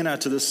 Hosanna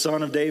to the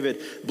Son of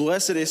David.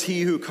 Blessed is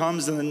he who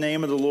comes in the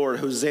name of the Lord.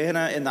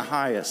 Hosanna in the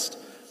highest.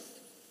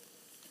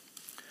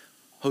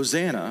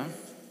 Hosanna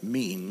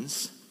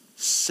means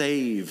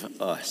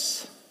save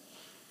us.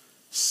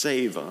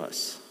 Save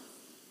us.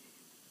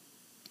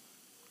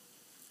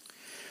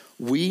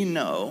 We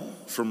know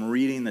from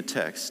reading the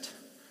text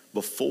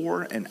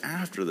before and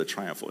after the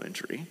triumphal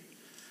entry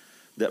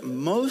that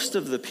most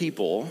of the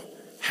people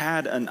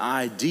had an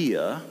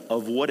idea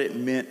of what it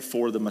meant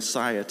for the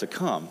Messiah to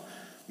come.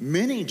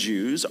 Many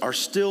Jews are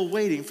still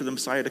waiting for the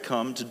Messiah to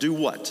come to do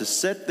what? To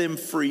set them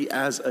free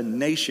as a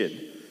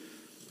nation.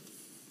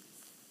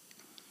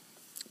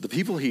 The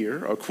people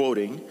here are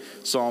quoting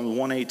Psalm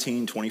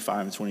 118, 25,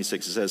 and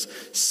 26. It says,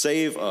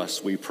 save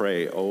us, we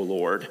pray, O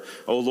Lord.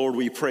 O Lord,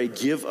 we pray,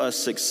 give us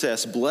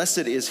success. Blessed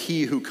is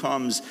he who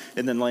comes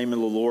in the name of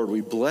the Lord. We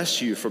bless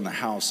you from the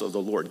house of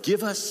the Lord.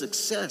 Give us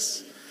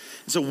success.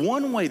 And so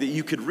one way that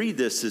you could read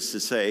this is to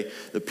say,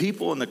 the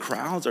people in the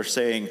crowds are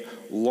saying,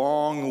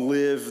 long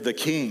live the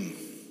king.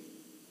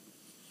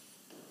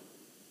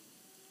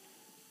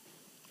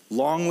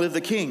 Long live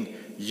the king.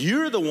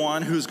 You're the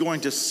one who's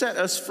going to set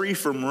us free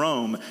from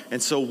Rome.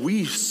 And so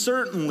we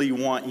certainly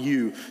want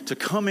you to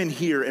come in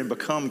here and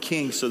become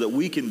king so that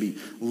we can be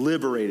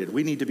liberated.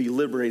 We need to be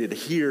liberated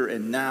here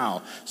and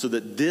now so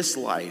that this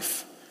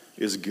life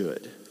is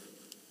good.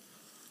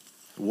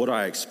 What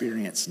I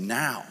experience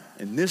now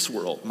in this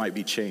world might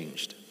be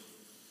changed.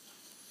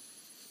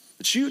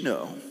 But you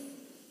know,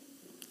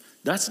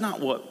 that's not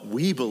what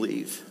we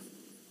believe.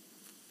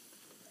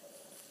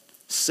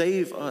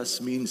 Save us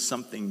means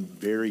something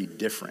very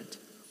different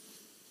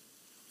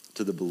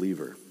to the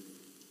believer.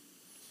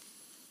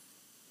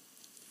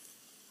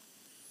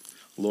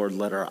 Lord,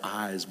 let our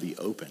eyes be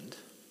opened.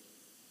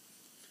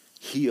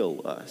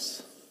 Heal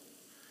us.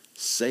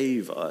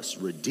 Save us.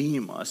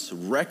 Redeem us.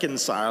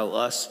 Reconcile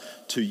us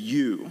to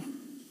you.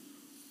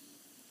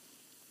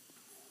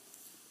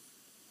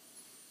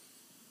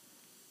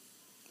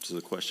 So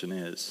the question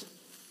is,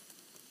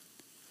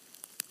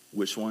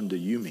 which one do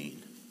you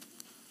mean?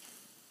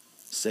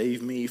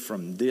 Save me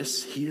from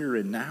this here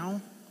and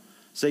now?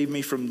 Save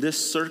me from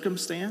this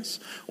circumstance?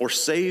 Or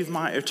save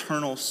my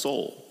eternal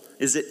soul?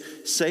 Is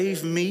it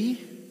save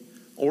me?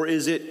 Or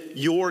is it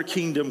your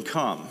kingdom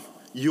come?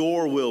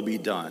 Your will be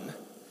done?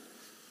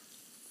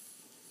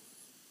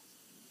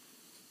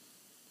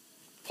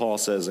 Paul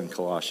says in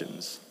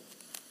Colossians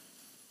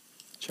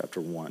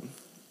chapter 1,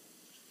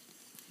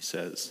 he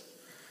says,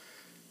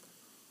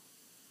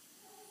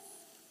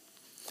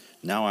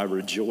 "Now I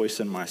rejoice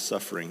in my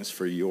sufferings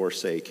for your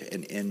sake,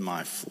 and in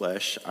my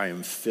flesh I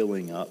am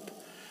filling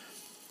up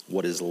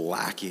what is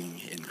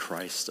lacking in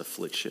Christ's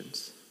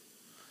afflictions."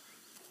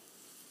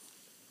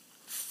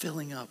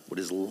 Filling up what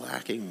is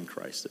lacking in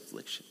Christ's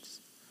afflictions.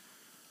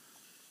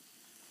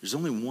 There's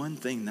only one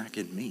thing that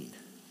can mean.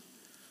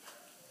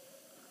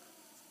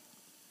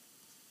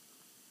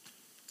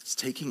 It's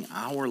taking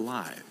our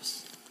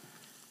lives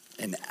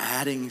and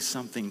adding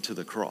something to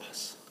the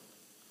cross.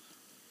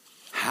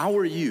 How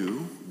are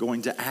you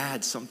going to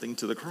add something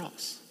to the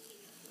cross?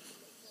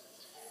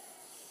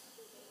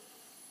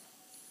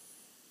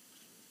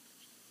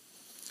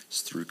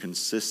 It's through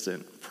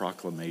consistent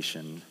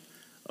proclamation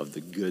of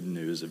the good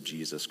news of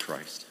Jesus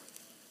Christ.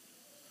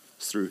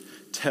 It's through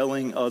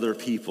telling other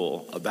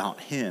people about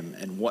him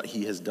and what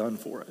he has done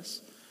for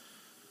us.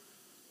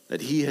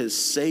 That he has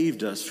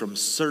saved us from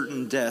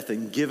certain death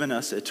and given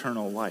us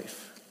eternal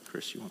life.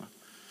 Chris, you want to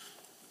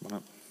come on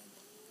up?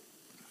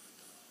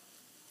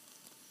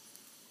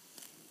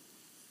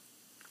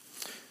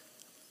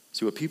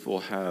 See, what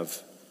people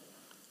have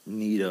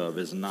need of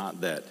is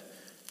not that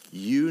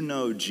you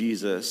know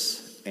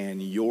Jesus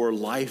and your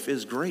life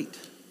is great.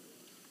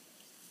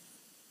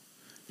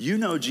 You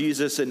know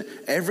Jesus and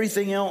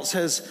everything else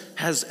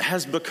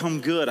has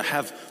become good. I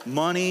have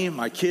money,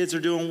 my kids are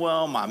doing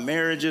well, my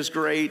marriage is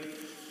great,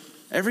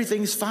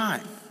 everything's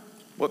fine.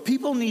 What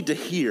people need to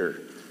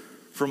hear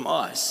from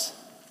us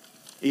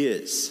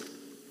is,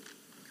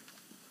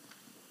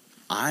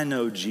 I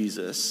know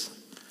Jesus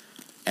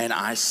and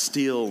I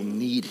still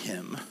need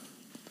him.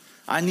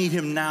 I need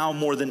him now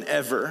more than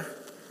ever.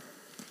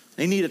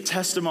 They need a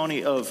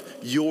testimony of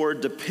your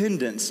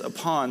dependence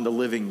upon the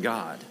living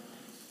God.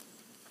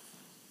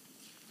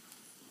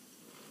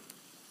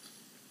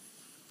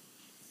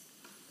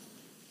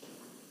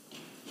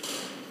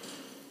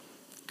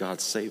 God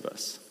save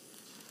us.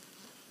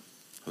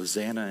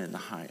 Hosanna in the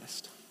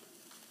highest.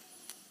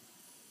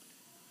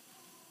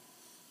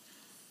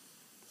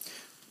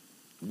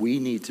 We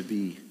need to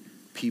be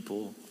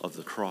people of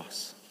the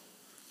cross.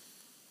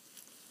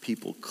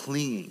 People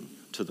clinging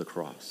to the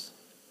cross.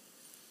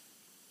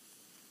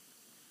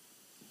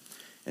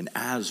 And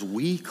as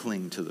we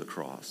cling to the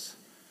cross,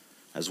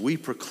 as we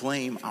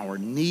proclaim our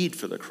need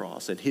for the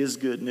cross and his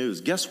good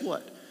news, guess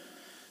what?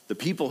 The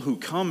people who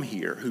come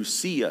here, who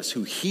see us,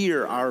 who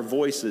hear our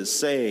voices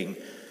saying,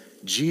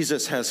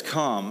 Jesus has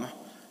come,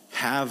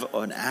 have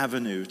an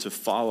avenue to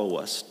follow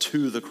us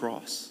to the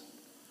cross.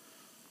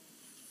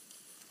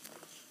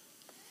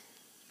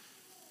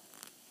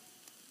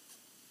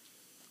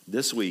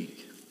 This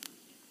week,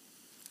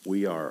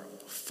 we are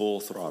full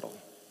throttle,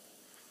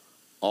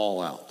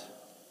 all out.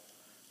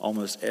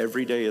 Almost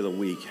every day of the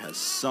week has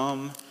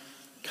some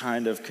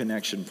kind of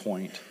connection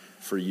point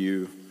for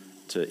you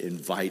to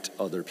invite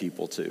other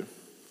people to.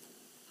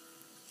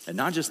 And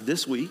not just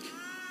this week,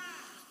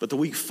 but the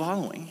week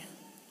following.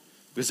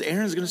 Because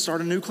Aaron's going to start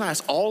a new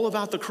class all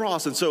about the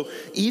cross. And so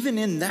even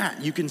in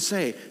that, you can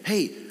say,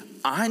 hey,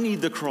 I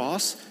need the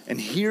cross, and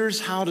here's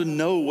how to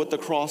know what the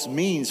cross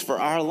means for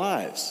our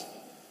lives.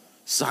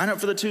 Sign up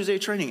for the Tuesday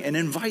training and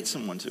invite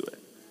someone to it.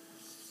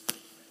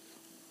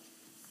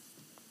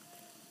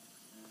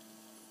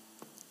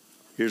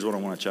 Here's what I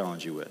want to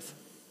challenge you with.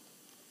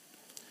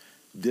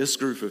 This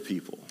group of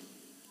people,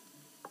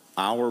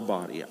 our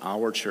body,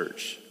 our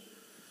church,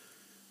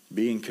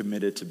 being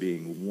committed to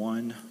being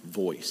one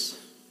voice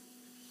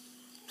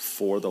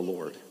for the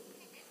Lord,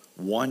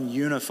 one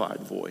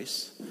unified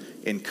voice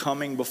in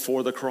coming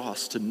before the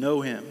cross to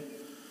know him,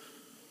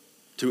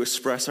 to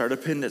express our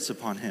dependence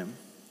upon him.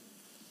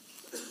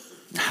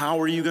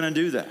 How are you going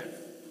to do that?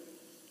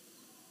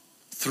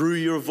 Through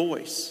your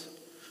voice,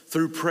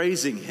 through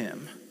praising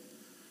him,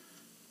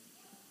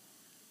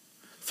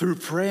 through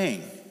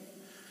praying,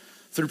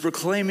 through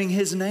proclaiming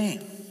his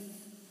name.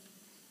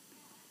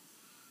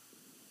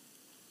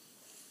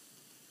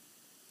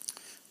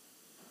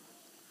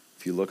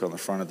 If you look on the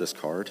front of this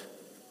card,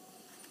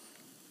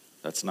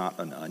 that's not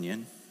an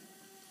onion.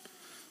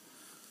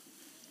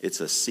 It's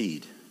a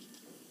seed.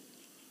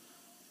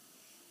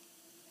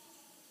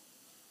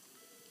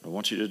 What I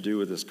want you to do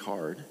with this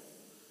card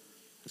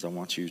is I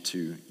want you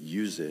to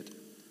use it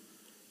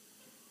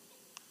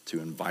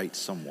to invite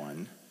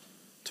someone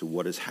to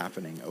what is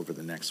happening over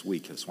the next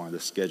week. That's why the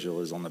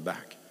schedule is on the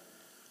back.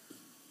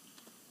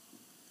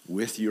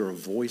 With your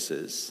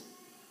voices,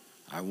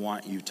 I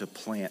want you to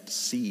plant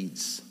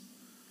seeds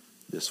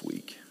this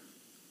week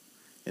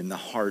in the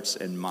hearts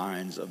and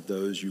minds of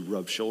those you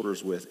rub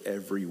shoulders with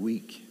every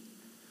week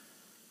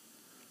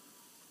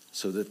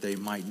so that they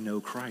might know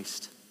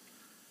Christ.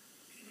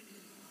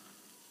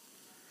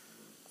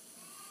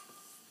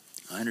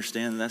 I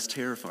understand that's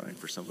terrifying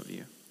for some of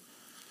you.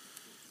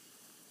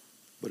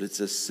 But it's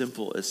as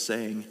simple as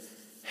saying,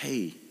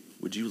 hey,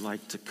 would you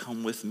like to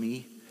come with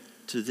me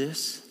to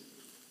this?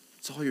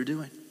 That's all you're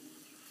doing.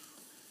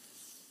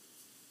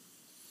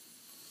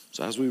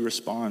 So as we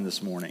respond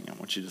this morning, I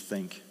want you to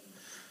think,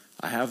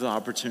 I have the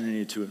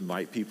opportunity to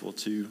invite people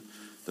to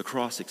the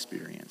cross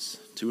experience,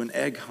 to an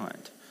egg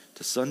hunt,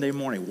 to Sunday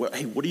morning.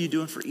 Hey, what are you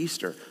doing for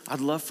Easter?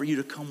 I'd love for you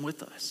to come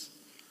with us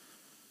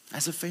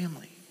as a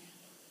family.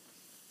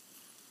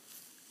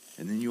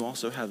 And then you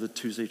also have the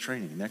Tuesday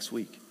training next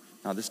week.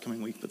 Not this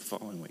coming week, but the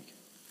following week.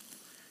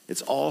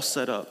 It's all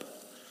set up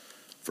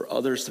for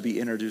others to be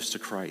introduced to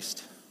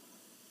Christ.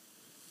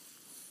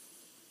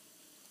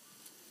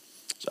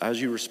 So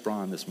as you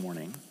respond this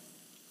morning,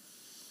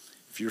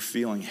 if you're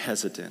feeling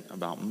hesitant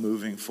about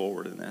moving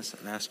forward in this,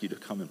 I'd ask you to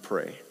come and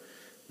pray in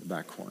the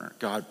back corner.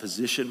 God,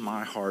 position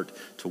my heart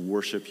to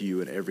worship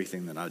you in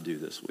everything that I do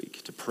this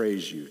week, to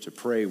praise you, to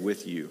pray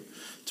with you,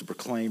 to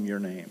proclaim your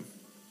name.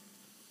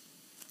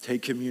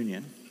 Take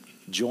communion,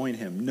 join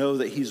him, know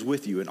that he's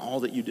with you in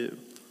all that you do.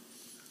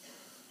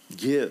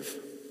 Give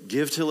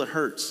till it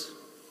hurts.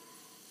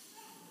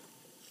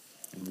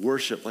 And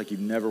worship like you've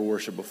never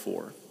worshiped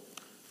before.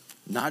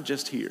 Not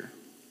just here,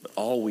 but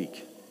all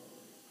week.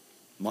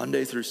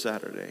 Monday through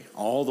Saturday,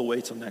 all the way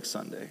till next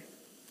Sunday.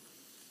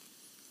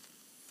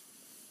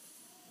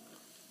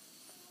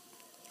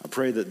 I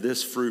pray that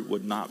this fruit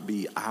would not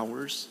be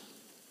ours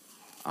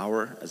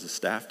as a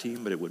staff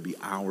team, but it would be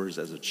ours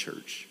as a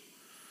church.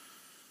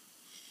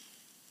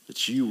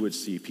 That you would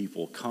see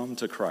people come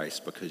to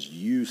Christ because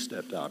you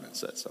stepped out and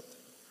said something.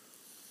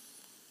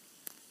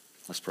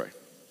 Let's pray.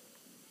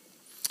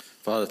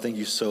 Father, thank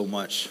you so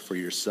much for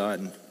your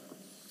Son.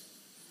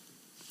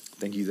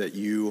 Thank you that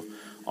you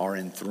are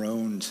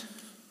enthroned,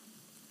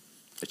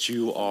 that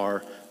you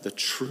are the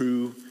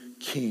true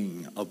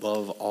King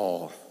above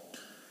all.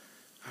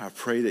 I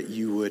pray that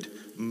you would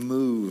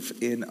move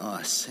in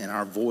us, in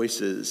our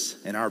voices,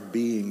 in our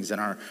beings, in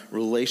our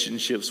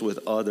relationships with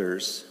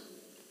others.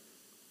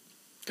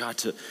 God,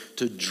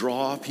 to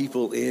draw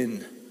people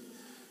in.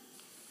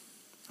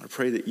 I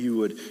pray that you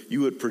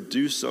would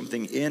produce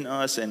something in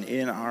us and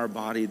in our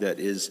body that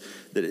is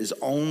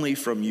only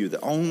from you,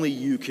 that only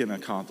you can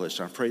accomplish.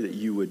 I pray that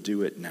you would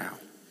do it now.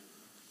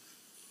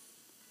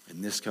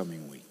 In this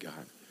coming week,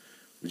 God,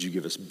 would you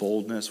give us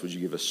boldness? Would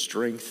you give us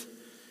strength?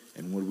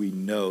 And would we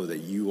know that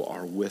you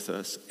are with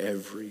us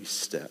every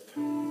step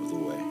of the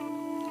way?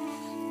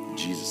 In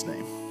Jesus'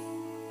 name,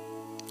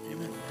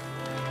 amen.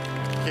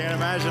 Can't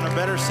imagine a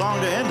better song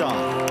to end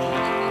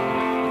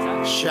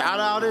on. Shout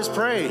out his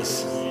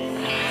praise.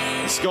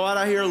 Let's go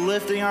out here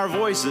lifting our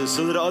voices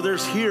so that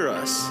others hear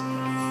us,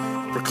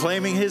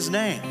 proclaiming his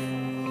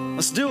name.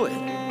 Let's do it.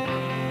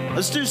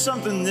 Let's do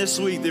something this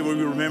week that we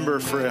remember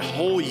for a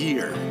whole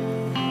year.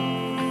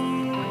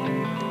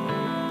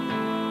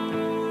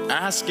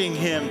 Asking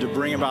him to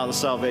bring about the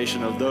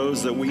salvation of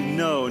those that we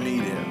know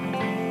need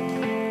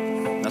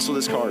him. That's what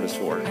this card is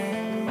for.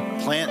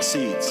 Plant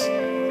seeds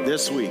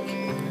this week,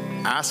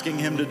 asking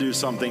him to do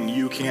something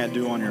you can't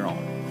do on your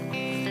own.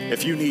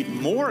 If you need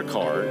more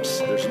cards,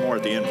 there's more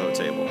at the info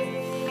table.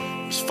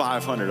 There's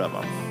 500 of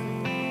them.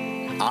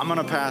 I'm going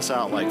to pass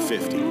out like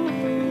 50.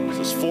 So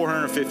there's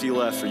 450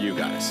 left for you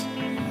guys.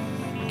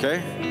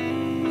 Okay?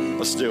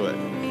 Let's do it.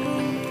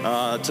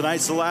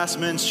 Tonight's the last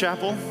men's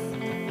chapel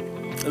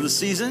of the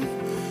season.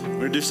 We're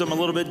going to do something a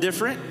little bit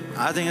different.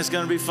 I think it's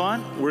going to be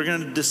fun. We're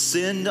going to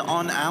descend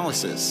on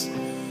Alice's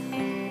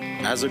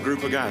as a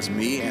group of guys.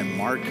 Me and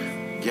Mark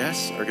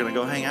Guess are going to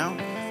go hang out,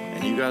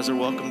 and you guys are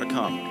welcome to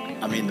come.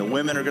 I mean, the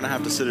women are going to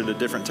have to sit at a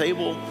different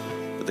table,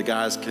 but the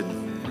guys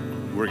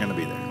we're going to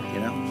be there,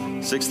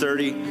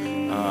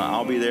 6:30,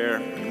 I'll be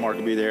there, Mark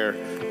will be there.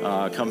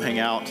 Come hang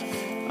out.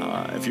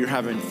 If you're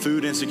having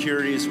food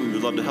insecurities, we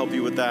would love to help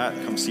you with that.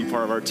 Come see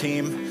part of our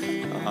team.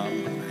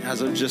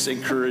 As I just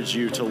encourage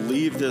you to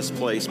leave this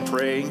place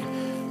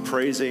praying,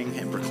 praising,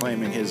 and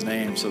proclaiming his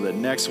name so that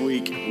next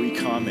week we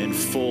come in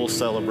full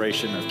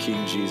celebration of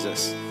King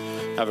Jesus.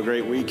 Have a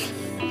great week.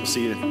 We'll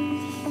see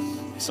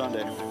you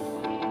Sunday.